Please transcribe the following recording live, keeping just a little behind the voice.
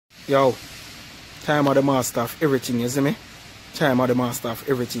Yo, time of the master of everything, you see me? Time of the master of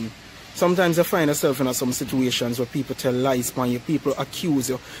everything. Sometimes you find yourself in some situations where people tell lies upon you, people accuse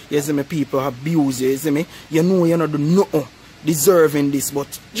you, you see me, people abuse you see me? You know you're not doing nothing deserving this,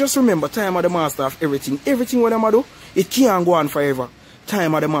 but just remember, time of the master of everything. Everything what them do, it can't go on forever.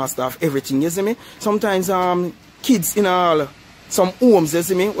 Time of the master of everything, you see me? Sometimes kids in all some homes, you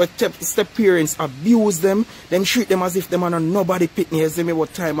see me, where step parents abuse them treat them as if them are not nobody pitney, you see me,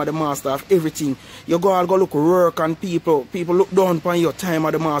 but time of the master of everything. You go look work and people look down upon your time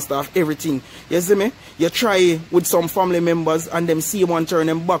of the master of everything. You see me? You try with some family members and them see one turn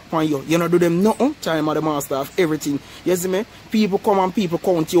them back upon you. You not do them nothing, time of the master of everything. You see me? People come and people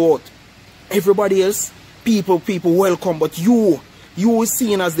count you out. Everybody else, people welcome, but you is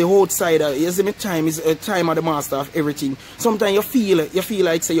seen as the outsider. You see me? Time is a time of the master of everything. Sometimes you feel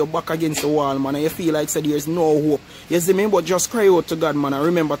like say you're back against the wall, man, and you feel like say there's no hope. You see me? But just cry out to God, man, and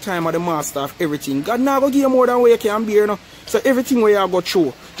remember, time of the master of everything. God now go give you more than what you can bear, you know? So everything where you go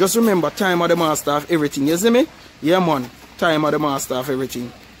through, just remember, time of the master of everything. You see me? Yeah, man. Time of the master of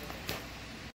everything.